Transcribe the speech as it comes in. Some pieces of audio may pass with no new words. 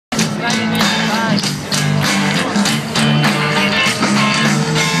Getting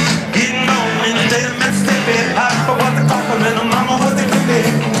on in the state of Mississippi, hot for what the compliment of mama was the baby.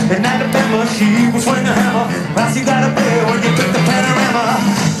 In Alabama, she was swinging a hammer. Now she got a bell when you took the panorama.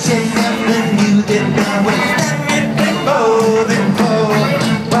 She never knew that I was anything more than poor.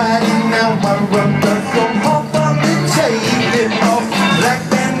 Riding now my rubber from home from the shade it off. Black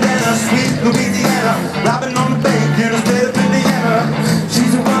bandana, sweet Louisiana, robbing on the bank in the state of Indiana. She's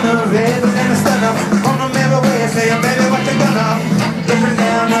a runner, red and a stunner. On them everywhere, saying, baby, what you gonna? Looking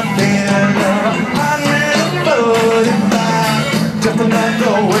down the middle, I'm ready for the fire. Just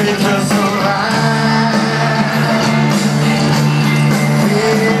another way to survive.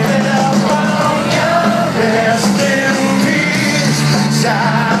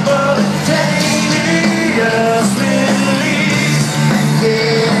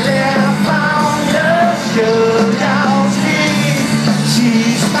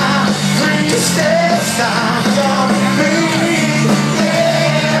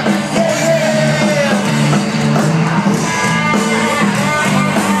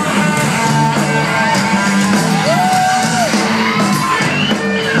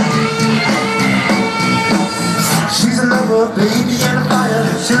 Baby and a fire,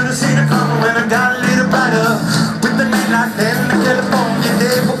 should've seen it coming when I got a little brighter. With the night like that and the telephone, your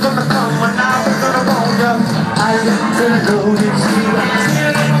day was gonna come when I was gonna want you. I left her loaded, she was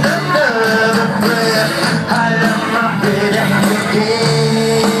feeling another prayer. I left my bed and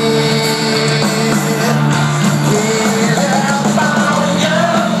began. Yeah, I found you,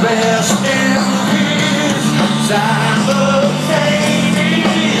 rest in peace.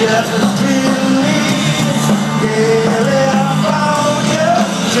 Simultaneous.